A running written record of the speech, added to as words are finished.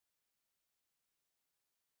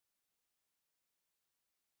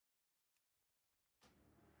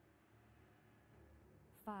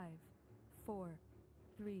5, 4,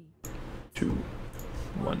 3, 2,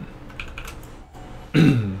 1.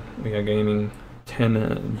 We are gaining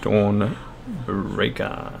 10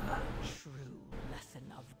 Dawnbreaker.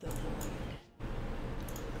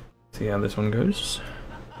 See how this one goes.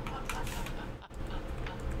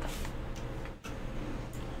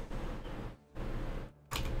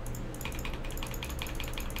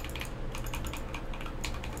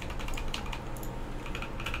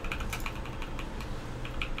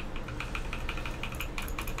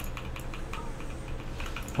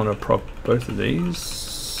 I want to prop both of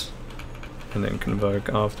these and then convoke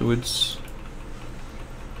afterwards.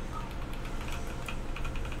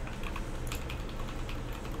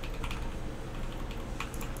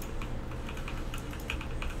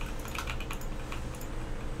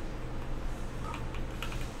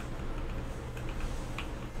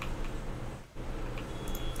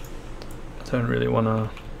 I don't really want to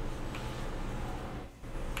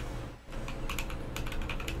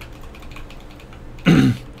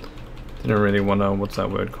what's that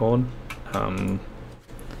word called?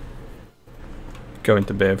 Go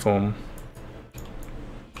into bear form.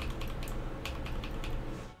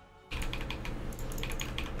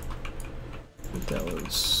 That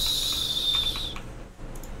was...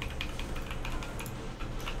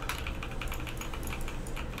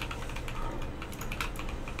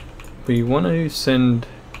 We want to send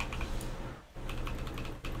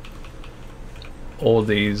all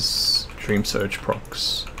these Dream Search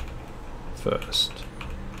procs first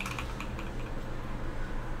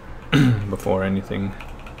before anything.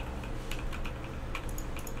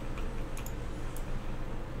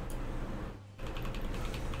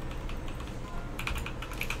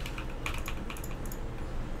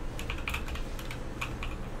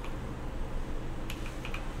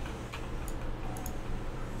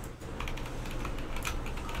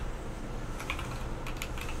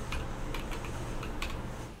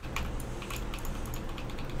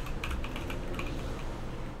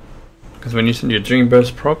 Because when you send your Dream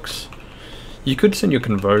Burst procs, you could send your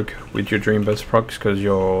Convoke with your Dream Burst procs because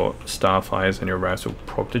your Starfires and your Wraths will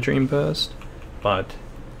proc the Dream Burst, but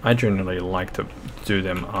I generally like to do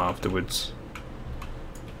them afterwards.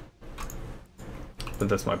 But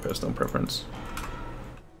that's my personal preference.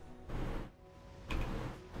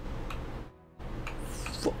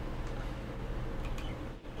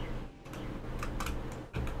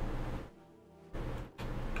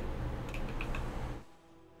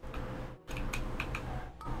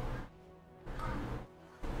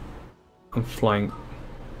 I'm flying.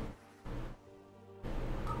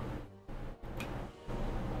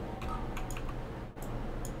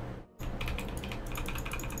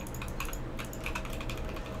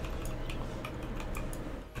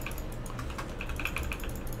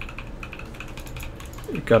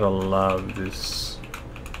 You gotta love this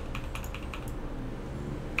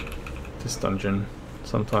dungeon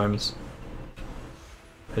sometimes.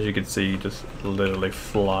 As you can see, you just literally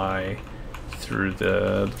fly through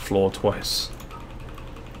the floor twice.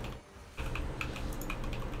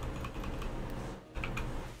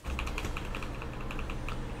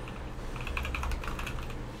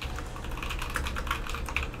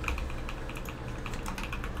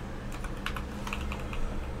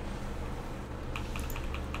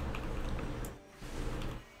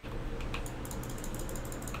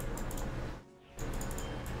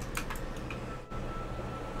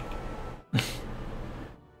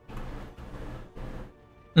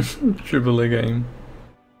 Triple A game.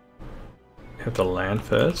 You have to land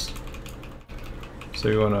first. So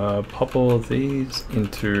you want to pop all of these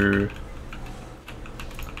into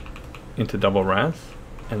double wrath,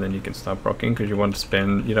 and then you can start procking because you want to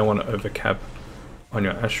spend. You don't want to overcap on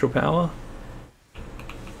your astral power.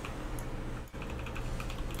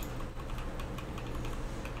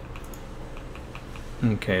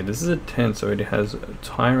 Okay, this is a 10, so it has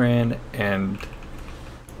Tyran and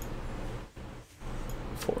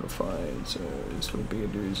fortified, so this will be a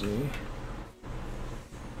doozy.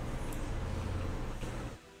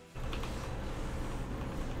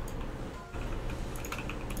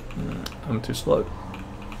 I'm too slow.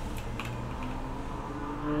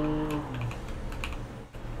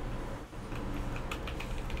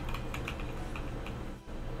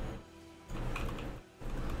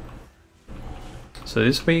 So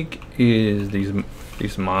this week is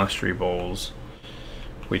these mastery balls,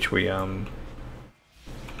 which we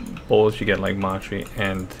balls you get like mastery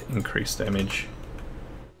and increased damage.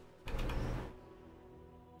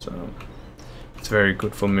 So it's very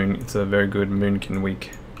good for Moon. It's a very good Moonkin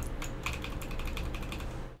week.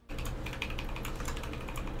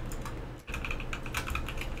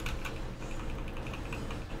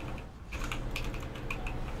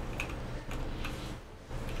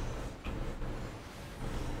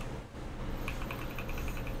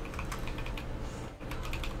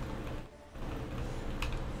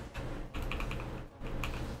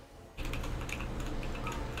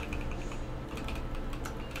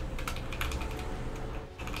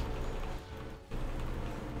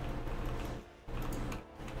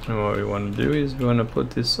 And what we want to do is we want to put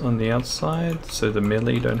this on the outside so the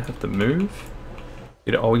melee don't have to move.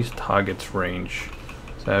 It always targets range.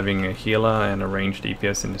 So having a healer and a ranged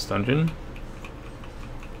DPS in this dungeon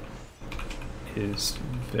is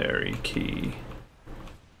very key.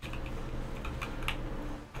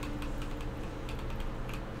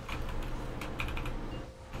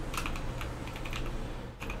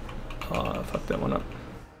 Oh, fuck that one up.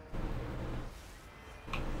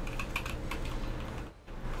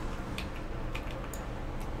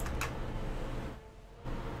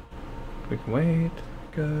 We can wait,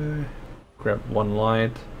 go, grab one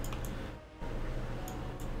light,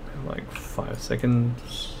 like 5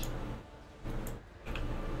 seconds.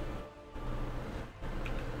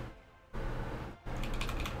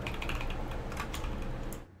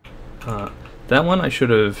 That one I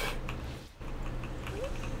should have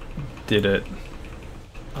did it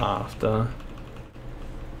after.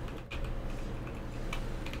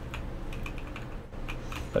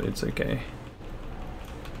 But it's okay.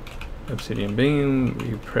 Obsidian beam,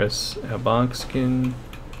 we press our bark skin.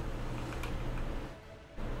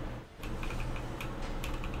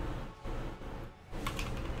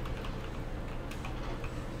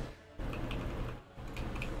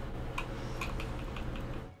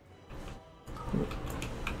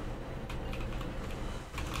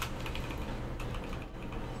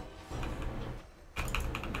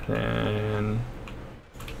 Then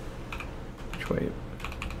which way?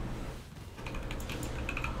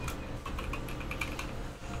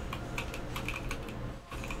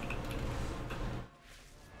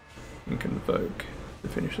 We can invoke to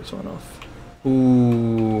finish this one off.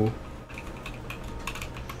 Ooh.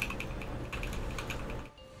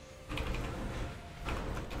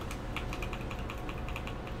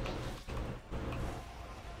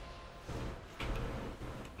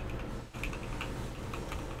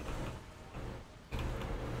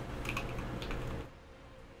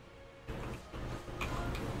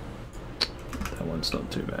 That one's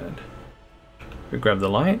not too bad. We grab the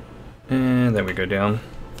light and then we go down.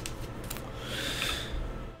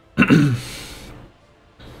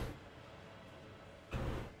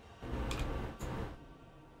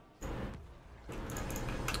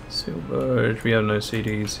 Silver, we have no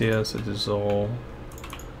CDs here, so this is all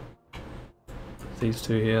these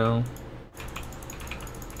two here.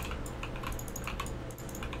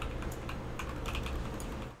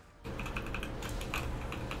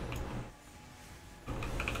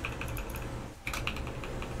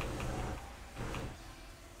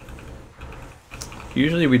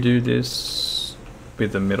 Usually we do this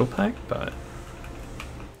with the middle pack, but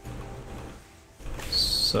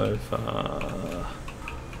so far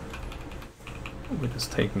we're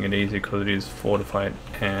just taking it easy because it is fortified,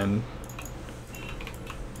 and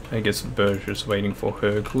I guess Bird's just waiting for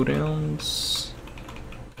her cooldowns.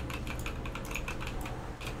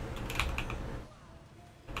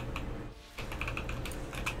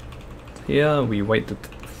 Here we wait the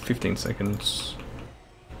 15 seconds.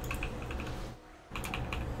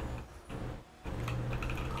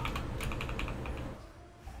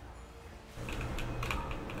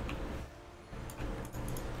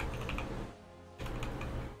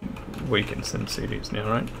 We can send CDs now,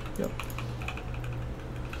 right? Yep.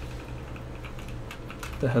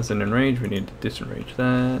 That has an enrage, we need to disenrage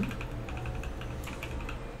that.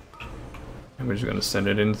 And we're just going to send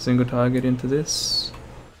it in single target into this.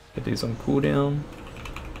 Get these on cooldown.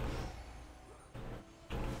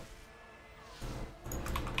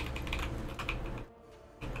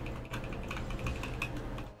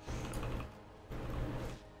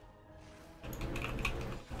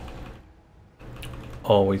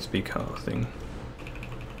 Always be casting.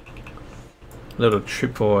 Little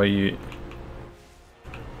trip for you.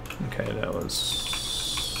 Okay, that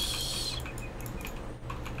was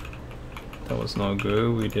not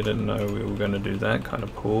good. We didn't know we were going to do that kind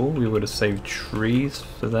of pull. We would have saved trees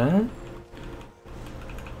for that.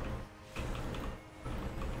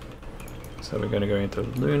 So we're going to go into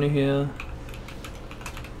Luna here.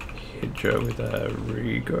 Hit Joe with a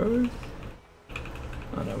regrowth.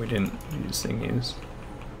 Oh no, we didn't use thingies.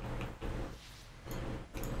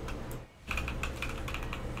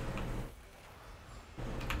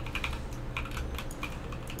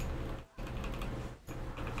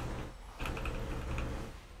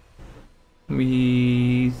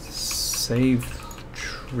 We save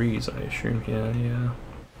trees, I assume here, yeah.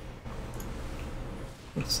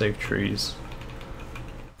 Let's save trees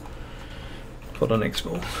for the next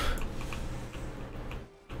ball.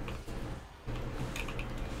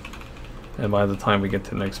 And by the time we get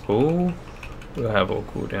to the next ball, we'll have all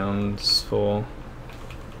cooldowns for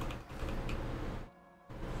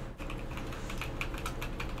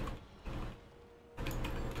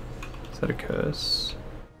that a curse?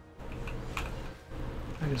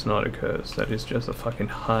 That is not a curse, that is just a fucking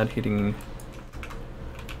hard-hitting...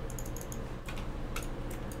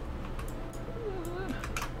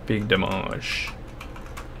 big damage.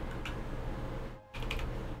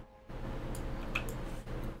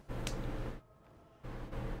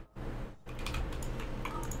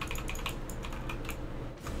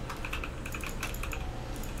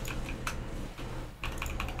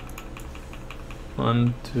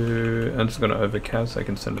 One, two, and it's gonna overcast so I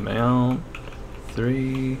can send them out.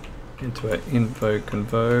 3, into an invoke,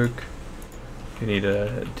 convoke. You need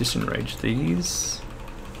to disenrage these.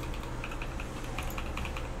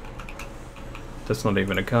 That's not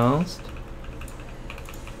even a cast.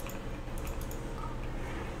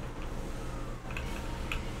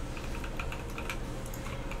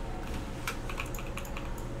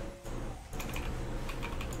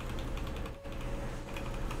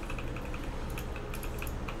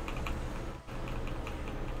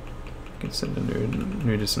 Can send a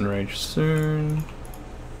new disenrage soon.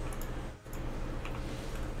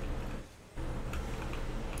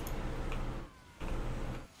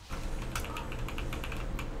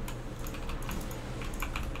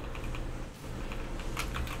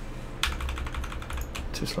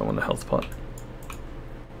 Too slow on the health pot.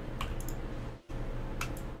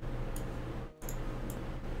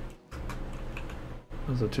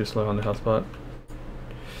 Was it too slow on the health pot?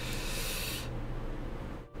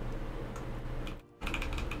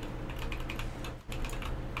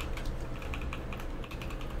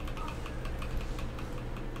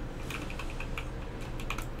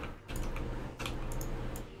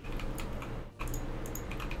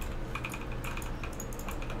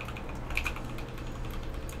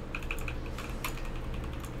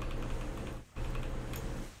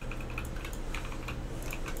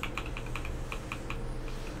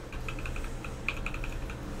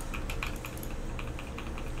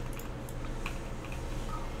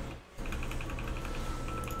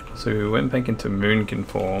 So we went back into Moonkin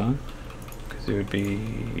form because it would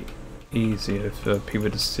be easier for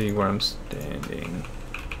people to see where I'm standing.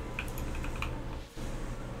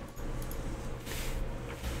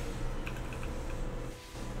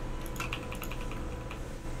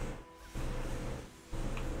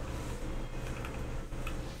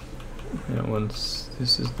 And once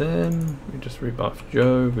this is done, we just rebuff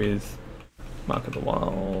Joe with Mark of the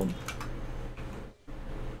Wild.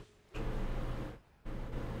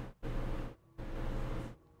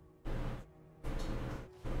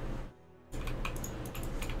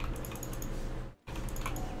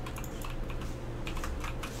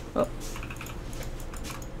 Oh.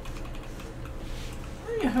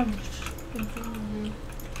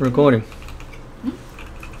 Recording.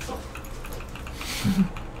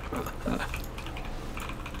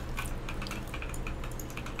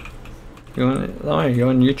 You're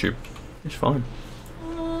on YouTube. It's fine.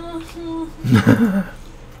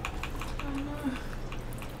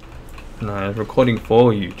 No, it's recording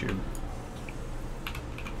for YouTube.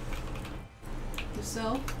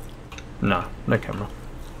 Yourself? No, no camera.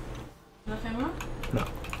 No camera? No.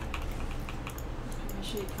 Make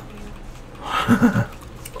sure you cut me off.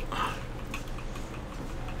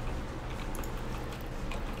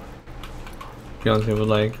 Beyonce was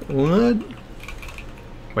like, what?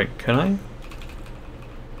 Wait, can I?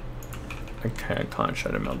 Okay, I can't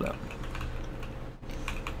shut him up that.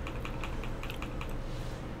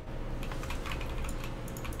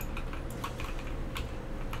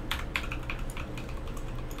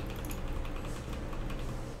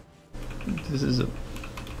 This is a...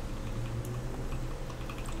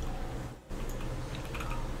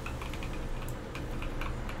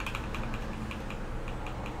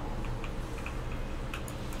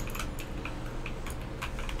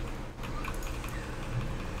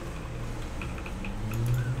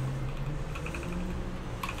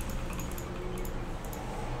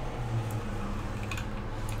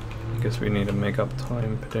 I guess we need to make up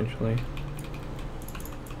time potentially.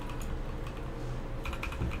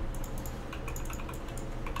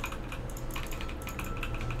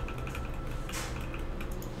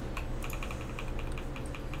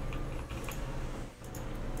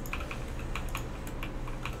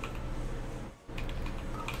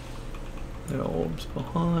 The orbs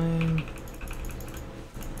behind.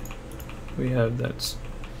 We have that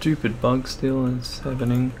stupid bug still that's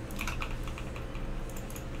happening.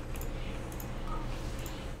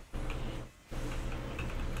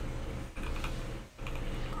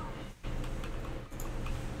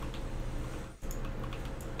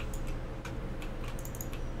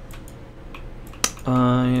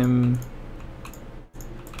 I am...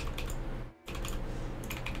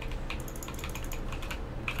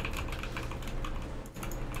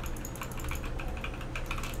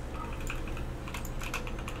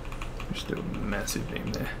 Just do a massive beam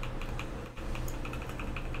there.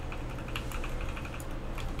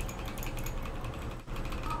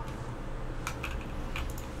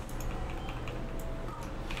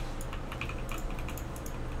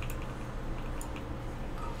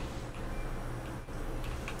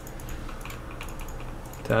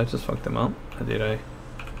 Did I just fuck them up? Did I?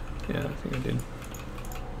 Yeah, I think I did.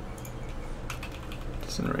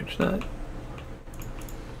 Disenrage that.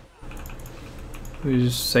 We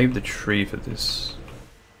just save the tree for this.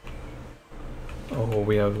 Oh,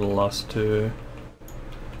 we have lust too.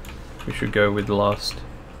 We should go with lust.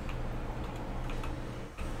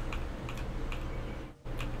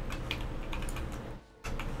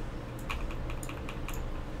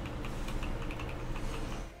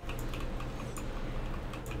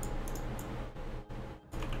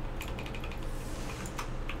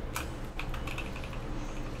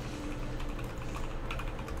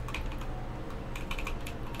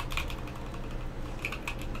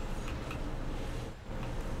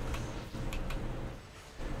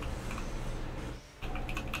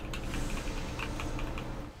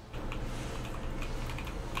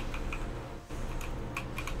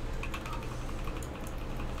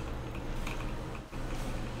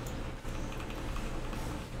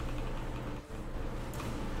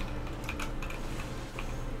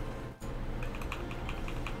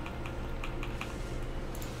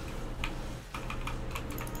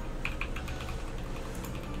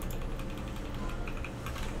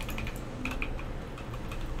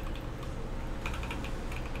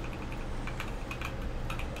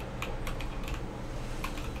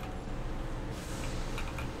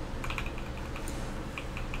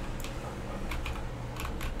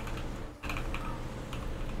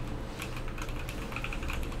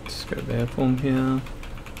 Go bear form here.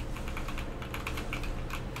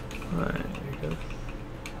 Right, there we go.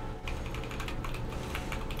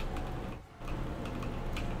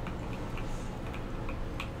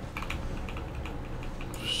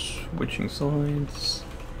 Switching sides.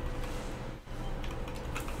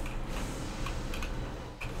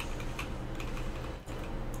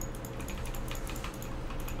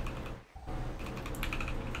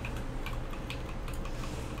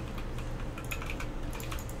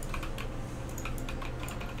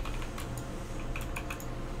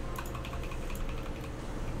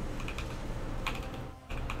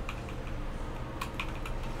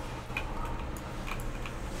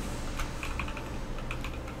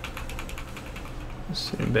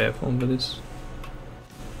 Sit in bear form for this.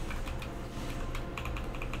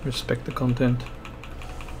 Respect the content.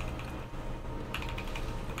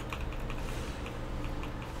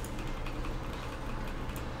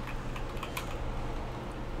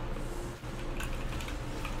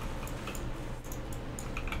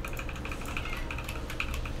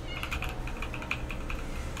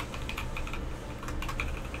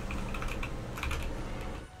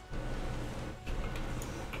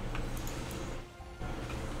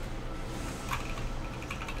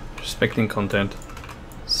 Respecting content,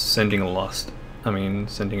 sending lust.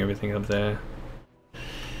 Sending everything up there.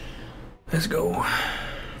 Let's go.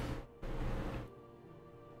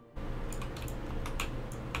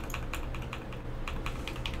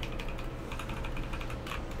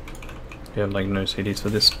 We have like no CDs for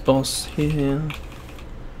this boss here.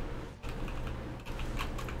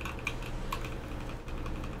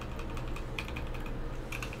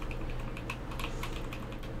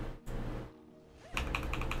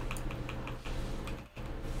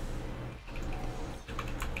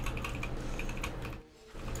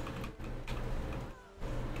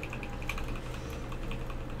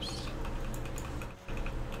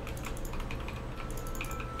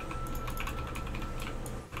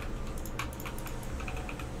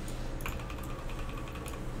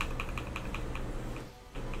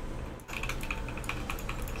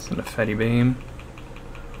 And a fatty beam.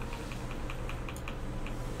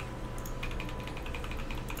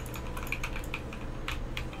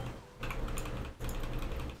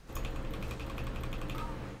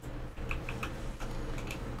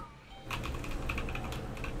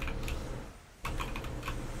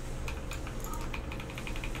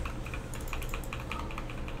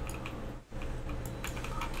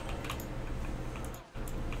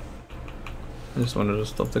 I just wanted to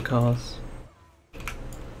stop the cars.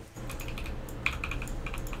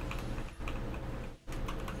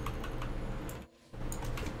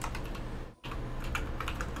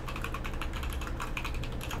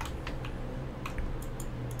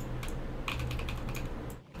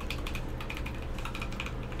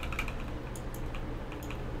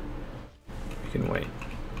 Can wait.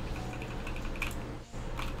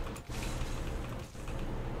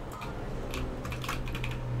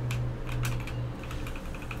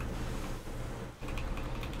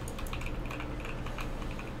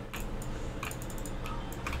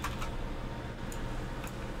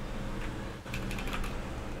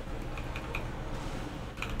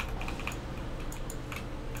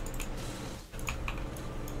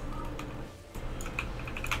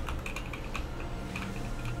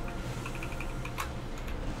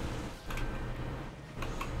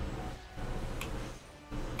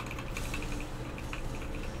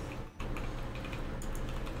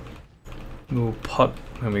 We'll pot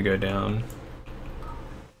when we go down.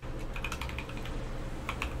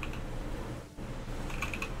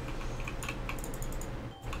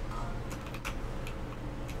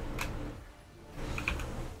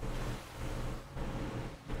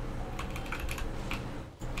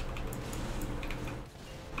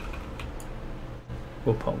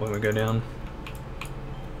 We'll pop when we go down.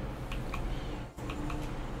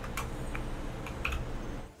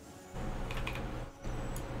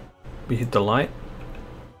 We hit the light.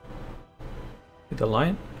 Hit the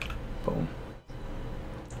light. Boom.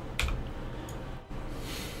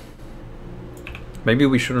 Maybe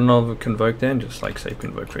we shouldn't have convoked then, just like save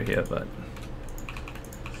convoke for here, but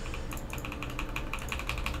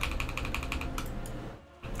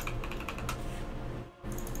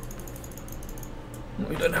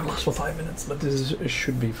we don't have last for 5 minutes, but this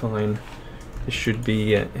should be fine. This should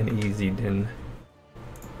be an easy din.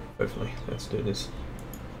 Hopefully, let's do this.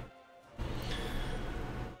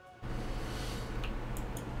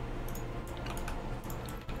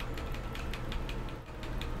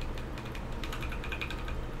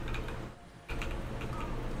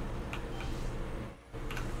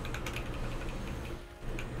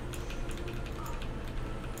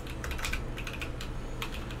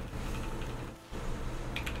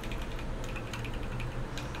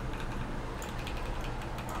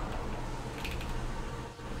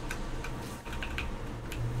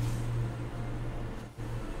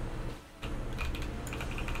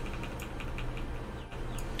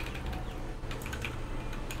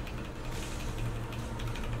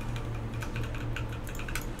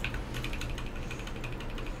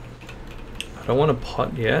 I don't want to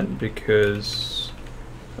pot yet because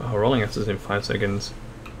rolling us is in 5 seconds.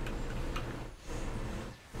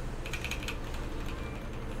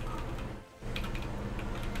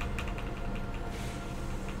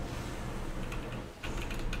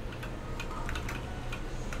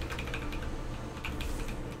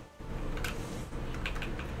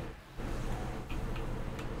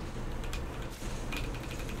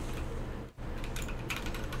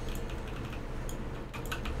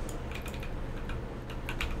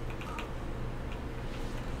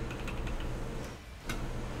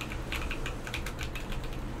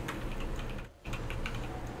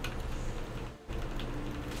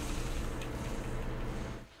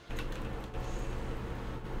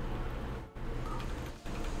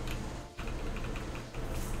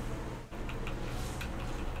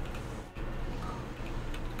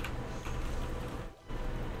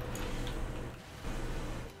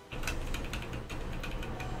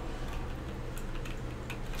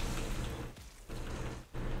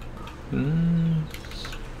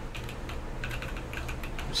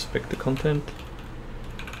 Respect the content.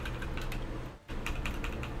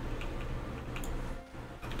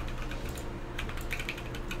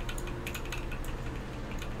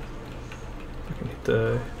 I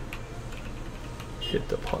can hit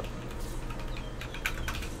the pot.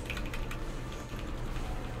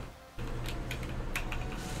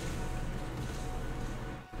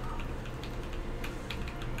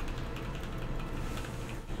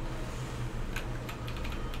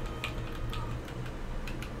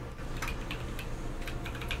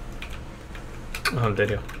 Oh, there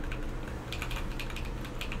you go.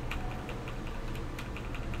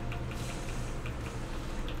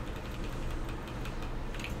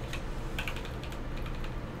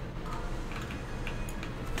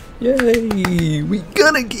 Yay! We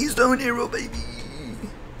got a keystone hero, baby!